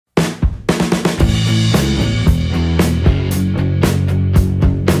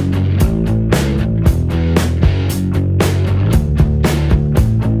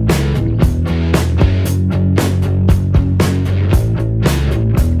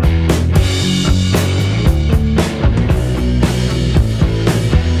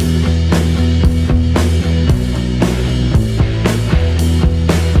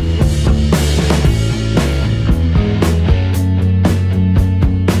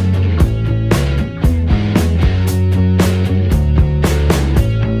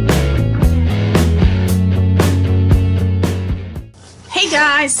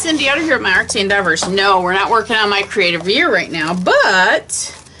guys, Cindy out here at my Artsy Endeavors. No, we're not working on my creative year right now,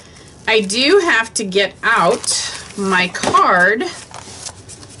 but I do have to get out my card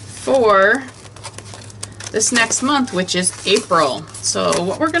for this next month, which is April. So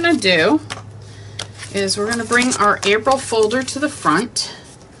what we're going to do is we're going to bring our April folder to the front.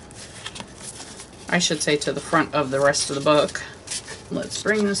 I should say to the front of the rest of the book. Let's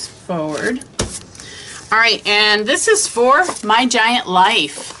bring this forward. All right, and this is for My Giant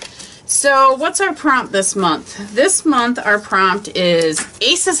Life. So what's our prompt this month? This month our prompt is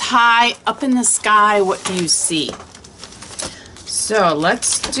Aces High, Up in the Sky, What Do You See? So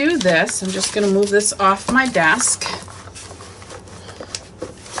let's do this. I'm just going to move this off my desk.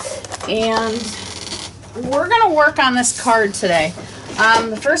 And we're going to work on this card today.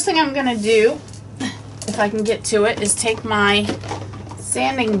 The first thing I'm going to do, if I can get to it, is take my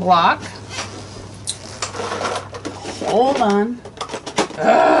sanding block. Hold on.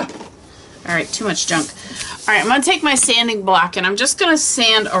 Ugh. All right, too much junk. All right, I'm going to take my sanding block and I'm just going to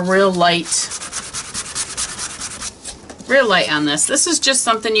sand a real light on this. This is just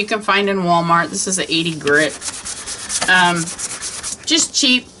something you can find in Walmart. This is an 80 grit. Just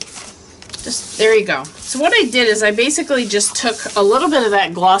cheap. Just, there you go. So what I did is I basically just took a little bit of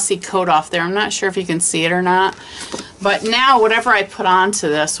that glossy coat off there. I'm not sure if you can see it or not. But now whatever I put onto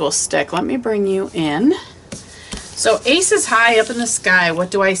this will stick. Let me bring you in. So Aces High, Up in the Sky,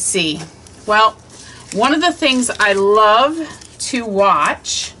 what do I see? Well, one of the things I love to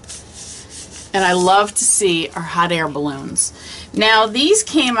watch and I love to see are hot air balloons. Now these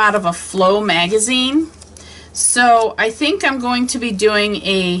came out of a Flow magazine. So I think I'm going to be doing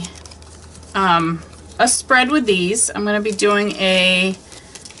a spread with these. I'm going to be doing I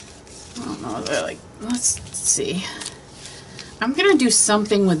don't know, they're like, let's see. I'm going to do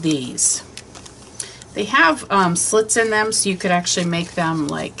something with these. They have slits in them, so you could actually make them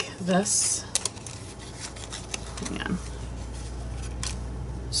like this. Hang on.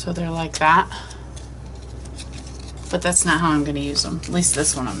 So they're like that. But that's not how I'm going to use them. At least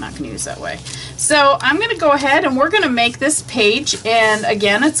this one I'm not going to use that way. So I'm going to go ahead and we're going to make this page. And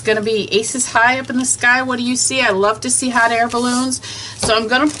again, it's going to be Aces High, Up in the Sky. What do you see? I love to see hot air balloons. So I'm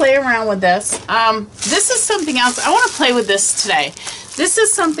going to play around with this. This is something else. I want to play with this today. This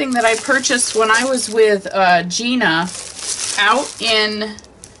is something that I purchased when I was with Gina out in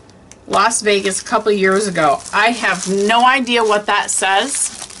Las Vegas a couple years ago. I have no idea what that says.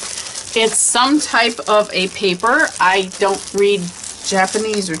 It's some type of a paper. I don't read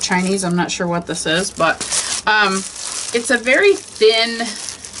Japanese or Chinese. I'm not sure what this is, but it's a very thin,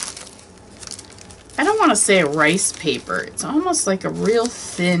 I don't want to say a rice paper. It's almost like a real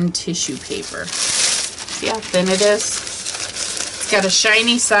thin tissue paper. See how thin it is? Got a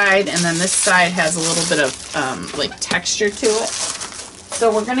shiny side, and then this side has a little bit of like texture to it.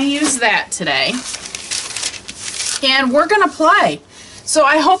 So we're going to use that today, and we're going to play. So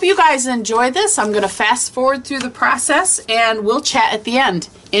I hope you guys enjoy this. I'm going to fast forward through the process, and we'll chat at the end.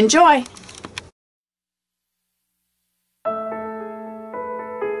 Enjoy.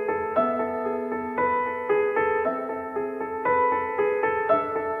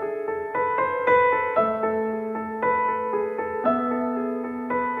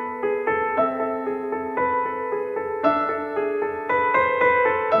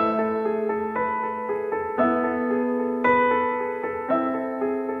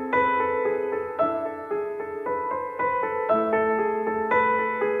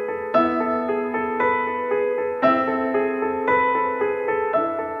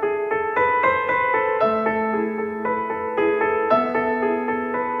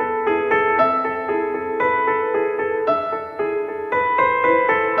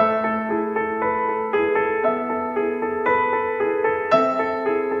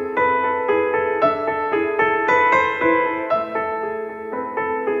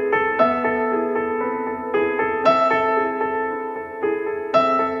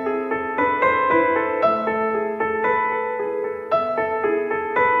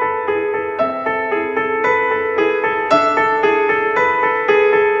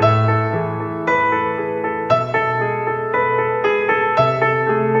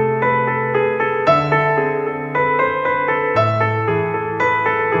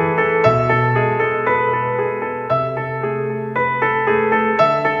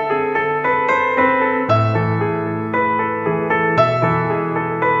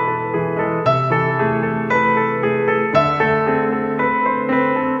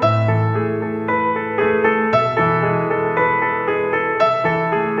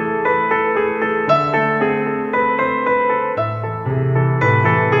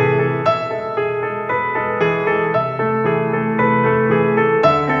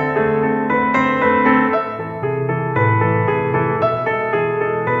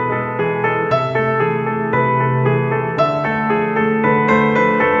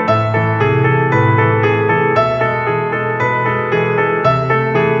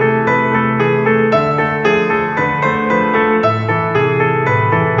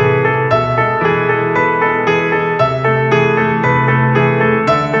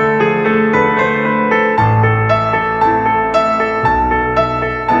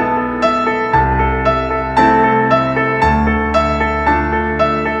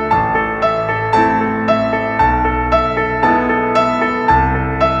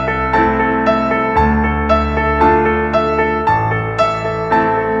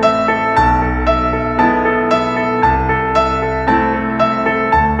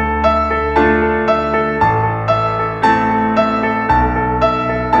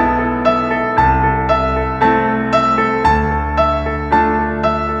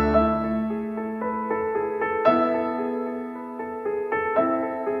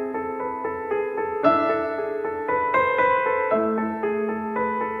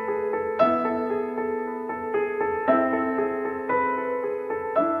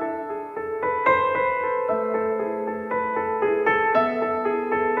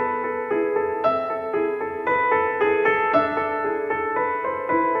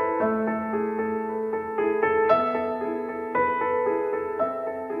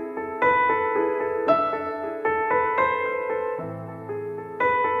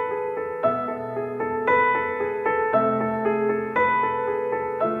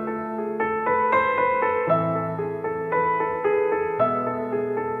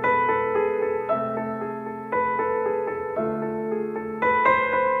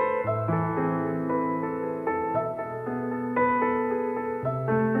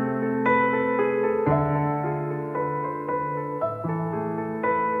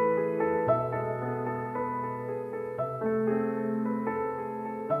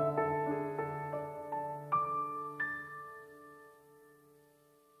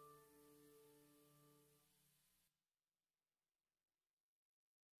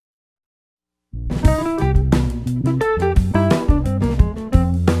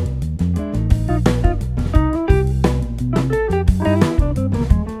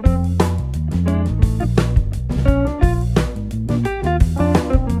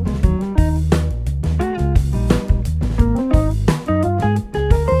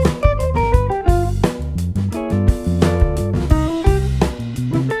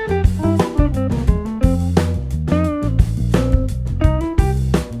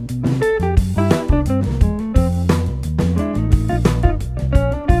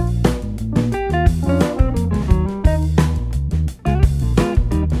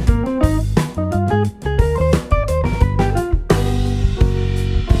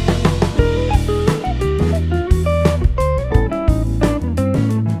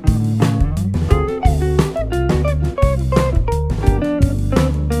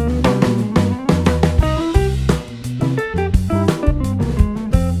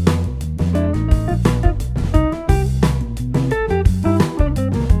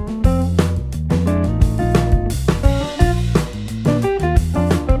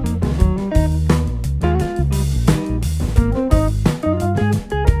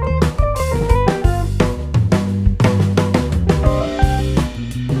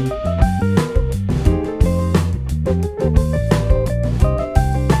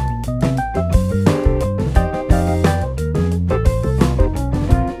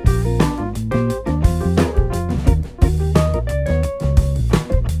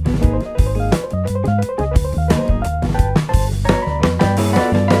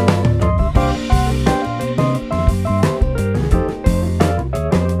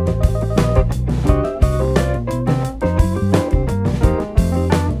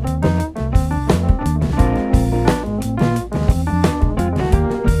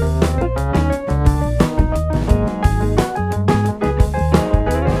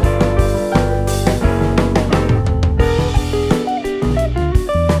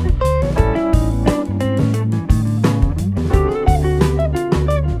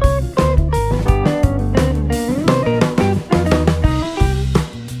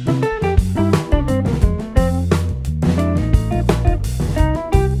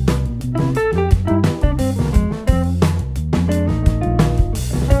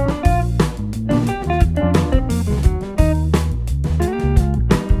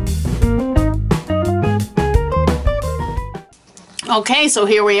 Okay, so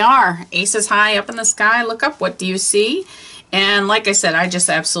here we are. Aces high up in the sky. Look up. What do you see? And like I said, I just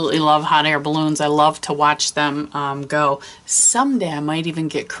absolutely love hot air balloons. I love to watch them go. Someday I might even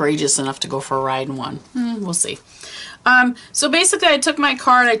get courageous enough to go for a ride in one. We'll see. So basically I took my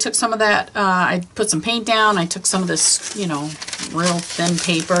card, I took some of that, I put some paint down, I took some of this, you know, real thin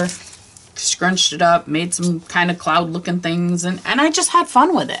paper, scrunched it up, made some kind of cloud looking things, and I just had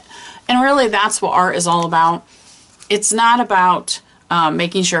fun with it. And really that's what art is all about. It's not about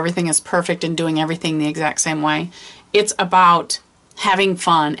making sure everything is perfect and doing everything the exact same way. It's about having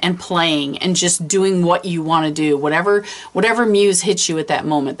fun and playing and just doing what you want to do. Whatever muse hits you at that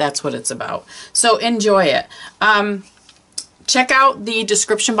moment, that's what it's about. So enjoy it. Check out the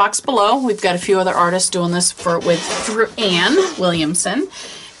description box below. We've got a few other artists doing this through Anne Williamson.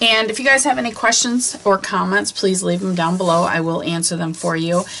 And if you guys have any questions or comments, please leave them down below. I will answer them for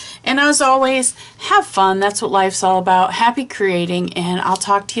you. And as always, have fun. That's what life's all about. Happy creating, and I'll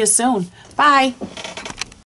talk to you soon. Bye.